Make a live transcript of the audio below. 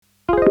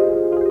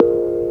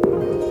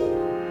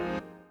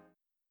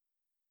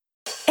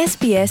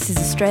SBS is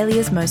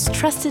Australia's most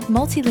trusted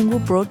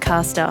multilingual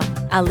broadcaster.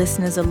 Our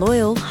listeners are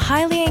loyal,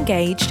 highly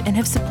engaged, and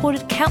have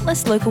supported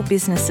countless local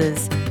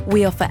businesses.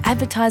 We offer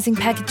advertising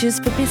packages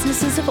for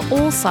businesses of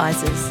all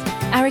sizes.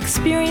 Our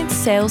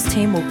experienced sales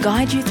team will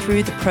guide you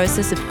through the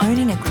process of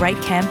owning a great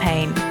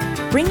campaign.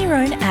 Bring your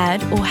own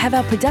ad or have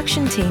our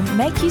production team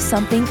make you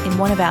something in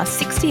one of our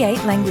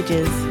 68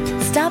 languages.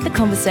 Start the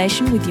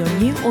conversation with your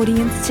new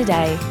audience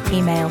today.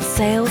 Email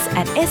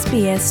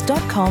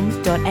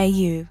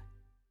sales@sbs.com.au.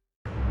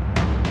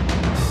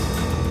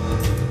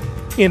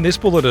 In this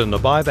bulletin, a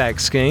buyback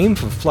scheme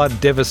for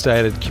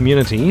flood-devastated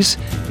communities,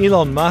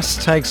 Elon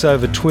Musk takes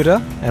over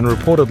Twitter and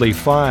reportedly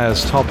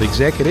fires top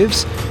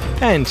executives,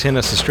 and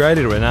Tennis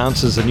Australia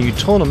announces a new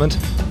tournament,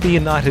 the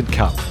United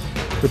Cup.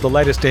 With the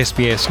latest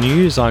SBS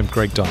News, I'm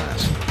Greg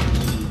Dyett.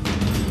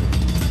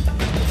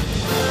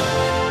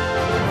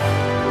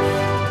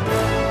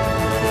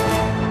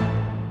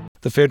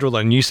 The federal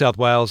and New South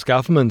Wales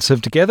governments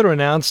have together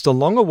announced a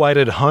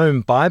long-awaited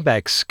home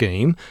buyback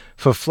scheme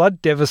for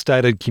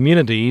flood-devastated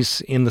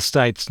communities in the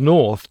state's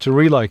north to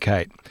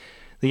relocate.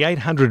 The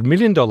 $800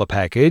 million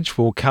package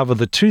will cover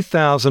the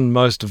 2,000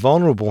 most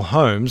vulnerable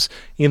homes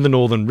in the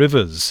Northern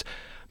Rivers.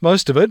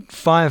 Most of it,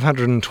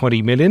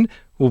 $520 million,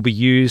 will be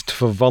used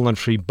for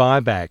voluntary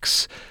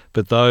buybacks,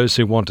 but those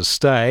who want to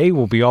stay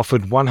will be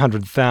offered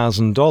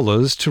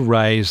 $100,000 to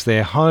raise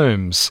their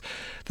homes.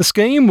 The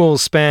scheme will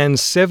span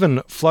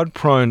 7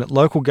 flood-prone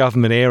local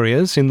government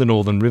areas in the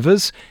Northern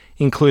Rivers,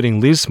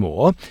 including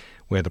Lismore,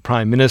 where the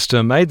Prime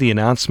Minister made the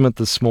announcement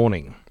this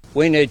morning.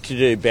 We need to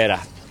do better,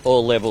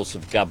 all levels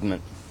of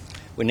government.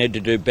 We need to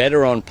do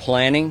better on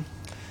planning,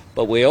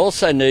 but we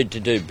also need to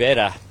do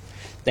better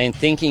than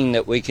thinking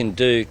that we can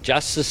do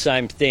just the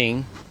same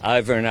thing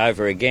over and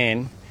over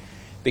again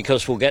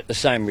because we'll get the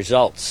same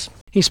results.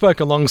 He spoke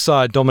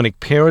alongside Dominic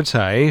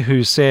Perrottet,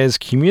 who says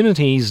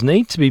communities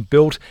need to be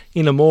built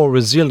in a more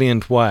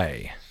resilient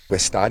way. We're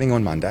starting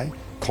on Monday.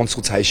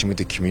 Consultation with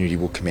the community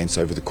will commence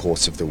over the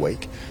course of the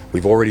week.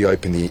 We've already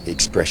opened the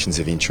expressions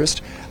of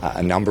interest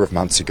a number of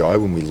months ago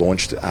when we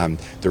launched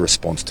the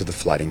response to the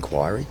flood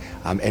inquiry,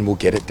 and we'll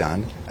get it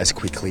done as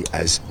quickly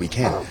as we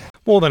can.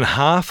 More than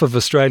half of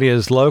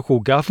Australia's local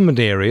government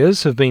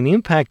areas have been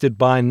impacted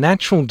by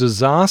natural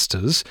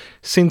disasters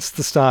since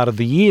the start of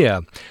the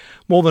year.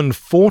 More than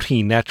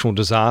 40 natural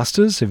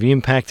disasters have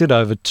impacted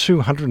over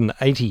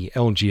 280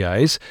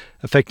 LGAs,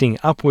 affecting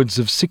upwards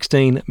of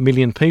 16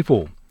 million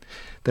people.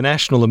 The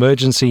National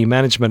Emergency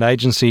Management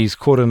Agency's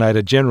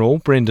Coordinator General,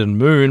 Brendan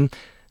Moon,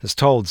 has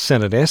told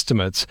Senate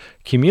estimates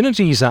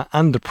communities are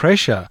under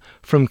pressure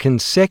from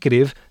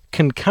consecutive,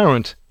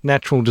 concurrent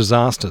natural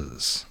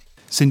disasters.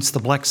 Since the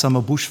Black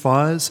Summer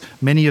bushfires,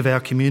 many of our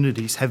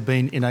communities have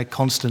been in a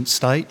constant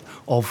state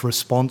of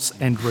response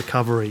and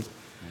recovery.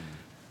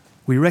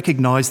 We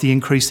recognise the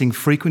increasing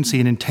frequency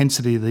and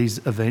intensity of these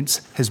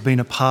events has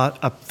been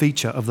a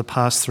feature of the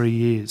past 3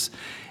 years.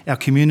 Our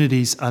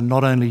communities are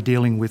not only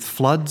dealing with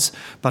floods,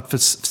 but for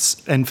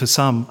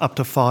some up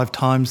to 5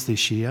 times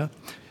this year,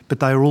 but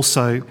they are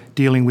also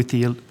dealing with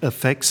the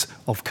effects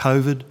of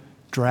COVID,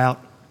 drought,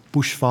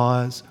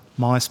 bushfires,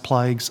 mice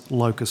plagues,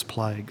 locust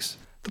plagues.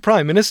 The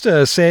Prime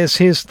Minister says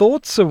his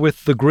thoughts are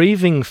with the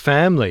grieving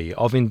family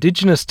of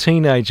Indigenous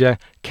teenager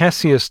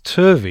Cassius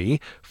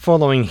Turvey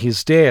following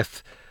his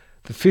death.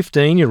 The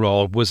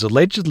 15-year-old was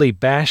allegedly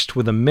bashed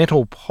with a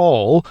metal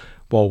pole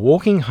while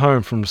walking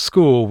home from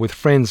school with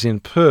friends in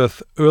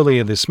Perth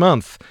earlier this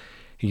month.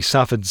 He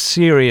suffered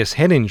serious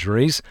head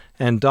injuries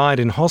and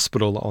died in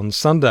hospital on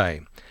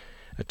Sunday.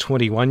 A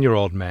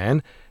 21-year-old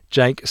man,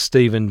 Jake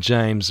Stephen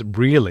James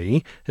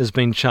Brearley, has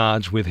been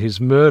charged with his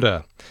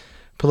murder.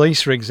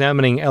 Police are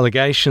examining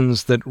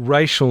allegations that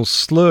racial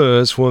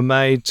slurs were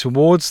made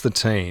towards the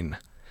teen.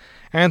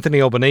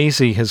 Anthony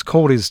Albanese has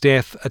called his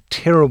death a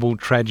terrible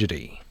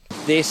tragedy.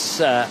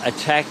 This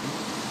attack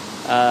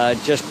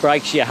just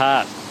breaks your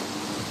heart.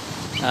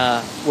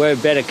 We're a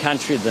better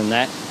country than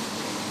that,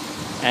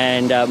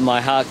 and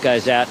my heart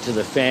goes out to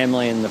the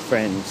family and the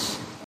friends.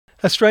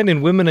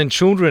 Australian women and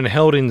children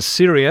held in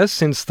Syria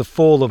since the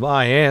fall of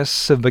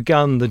IS have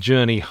begun the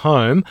journey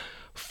home.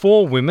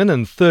 4 women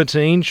and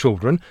 13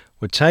 children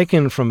were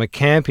taken from a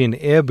camp in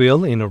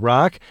Erbil in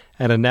Iraq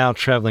and are now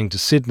travelling to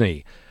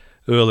Sydney.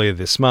 Earlier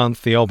this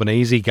month, the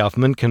Albanese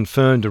government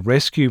confirmed a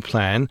rescue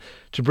plan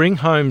to bring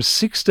home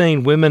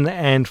 16 women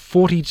and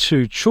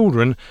 42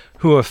 children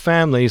who are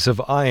families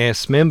of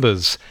IS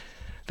members.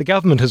 The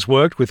government has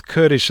worked with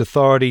Kurdish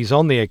authorities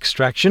on the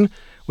extraction,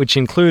 which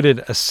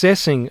included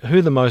assessing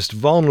who the most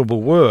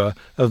vulnerable were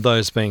of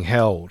those being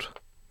held.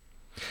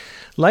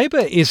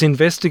 Labor is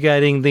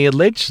investigating the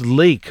alleged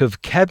leak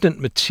of cabinet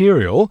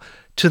material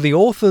to the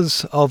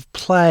authors of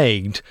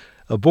Plagued,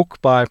 a book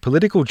by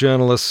political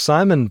journalists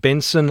Simon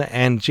Benson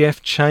and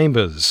Jeff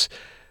Chambers.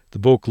 The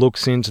book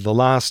looks into the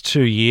last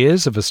 2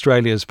 years of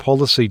Australia's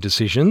policy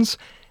decisions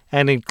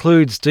and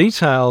includes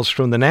details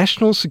from the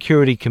National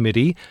Security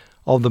Committee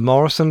of the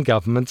Morrison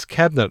government's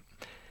cabinet.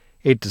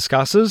 It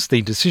discusses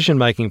the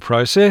decision-making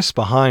process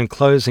behind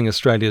closing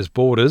Australia's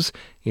borders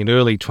in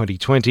early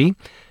 2020,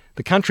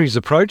 the country's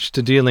approach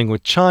to dealing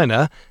with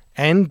China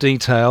and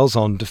details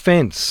on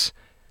defence.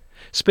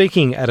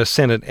 Speaking at a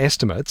Senate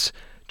Estimates,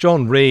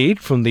 John Reid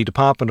from the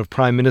Department of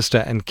Prime Minister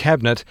and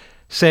Cabinet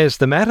says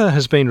the matter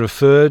has been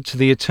referred to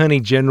the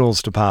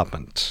Attorney-General's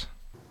Department.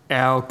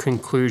 Our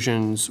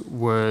conclusions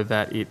were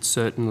that it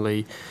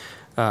certainly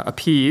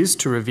appears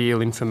to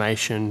reveal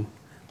information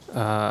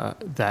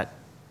that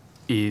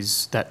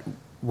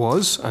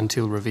was,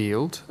 until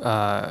revealed,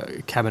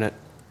 Cabinet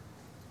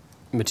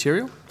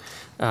material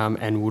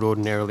and would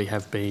ordinarily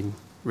have been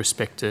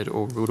respected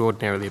or would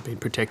ordinarily have been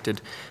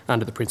protected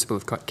under the principle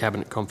of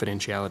Cabinet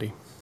confidentiality.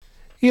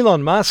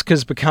 Elon Musk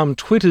has become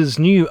Twitter's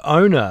new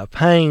owner,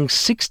 paying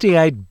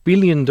 $68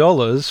 billion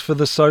for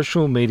the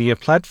social media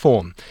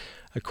platform.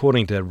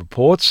 According to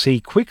reports, he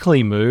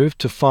quickly moved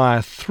to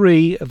fire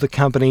 3 of the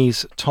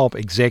company's top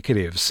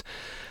executives.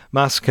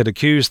 Musk had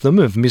accused them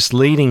of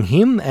misleading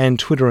him and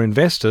Twitter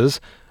investors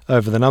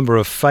over the number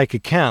of fake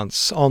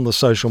accounts on the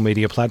social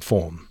media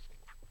platform.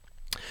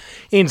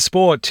 In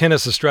sport,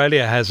 Tennis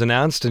Australia has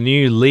announced a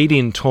new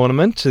lead-in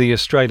tournament to the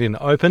Australian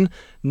Open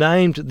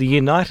named the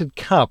United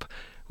Cup,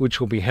 which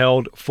will be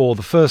held for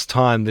the first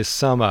time this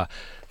summer.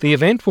 The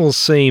event will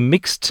see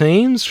mixed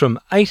teams from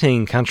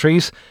 18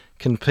 countries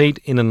compete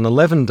in an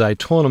 11-day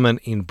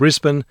tournament in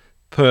Brisbane,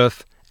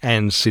 Perth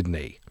and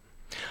Sydney.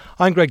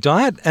 I'm Greg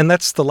Dyett, and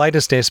that's the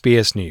latest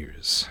SBS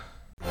News.